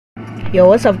Yo,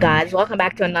 what's up guys? Welcome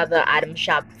back to another item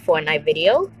shop Fortnite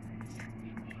video.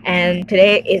 And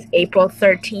today is April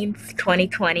 13th,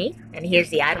 2020, and here's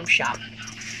the item shop.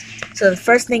 So the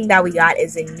first thing that we got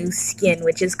is a new skin,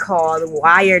 which is called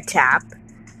Wiretap.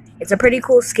 It's a pretty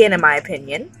cool skin in my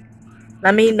opinion.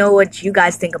 Let me know what you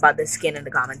guys think about this skin in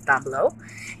the comments down below.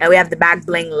 And we have the back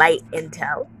bling light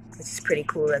intel, which is pretty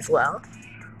cool as well.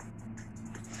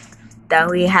 Then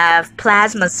we have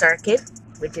Plasma Circuit,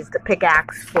 which is the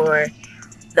pickaxe for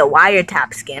the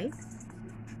Wiretap skin.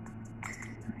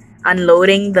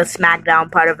 Unloading the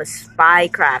Smackdown part of a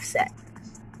Spycraft set.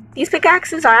 These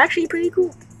pickaxes are actually pretty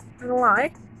cool, not gonna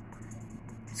lie.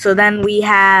 So then we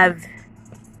have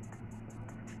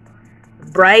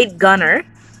Bright Gunner,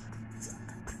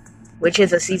 which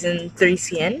is a Season 3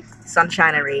 skin,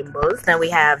 Sunshine and Rainbows. Then we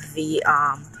have the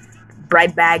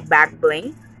Bright Bag Back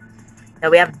Bling.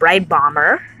 Then we have Bright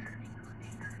Bomber.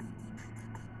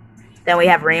 Then we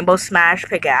have Rainbow Smash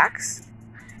Pickaxe.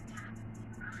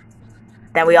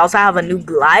 Then we also have a new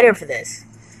glider for this.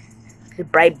 The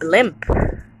Bright Blimp.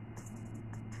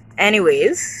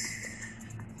 Anyways.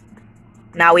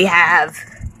 Now we have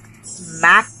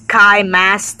Mackay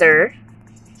Master.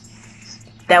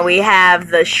 Then we have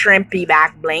the Shrimpy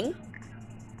Back Bling.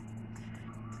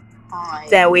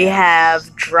 Then we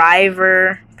have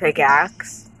Driver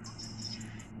Pickaxe.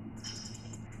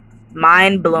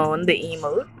 Mind Blown, the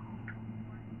emote.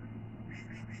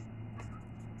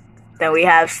 Then we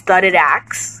have Studded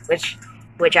Axe,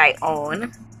 which I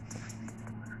own.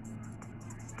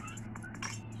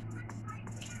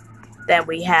 Then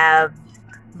we have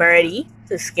Birdie,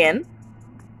 the skin.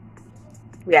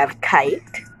 We have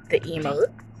Kite, the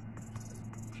emote.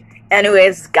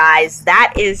 Anyways, guys,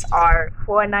 that is our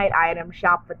Fortnite item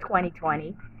shop for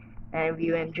 2020. And if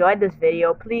you enjoyed this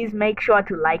video, please make sure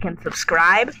to like and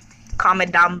subscribe.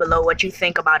 Comment down below what you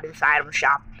think about this item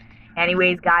shop.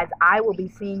 Anyways, guys, I will be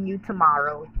seeing you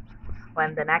tomorrow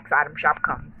when the next item shop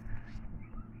comes.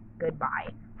 Goodbye.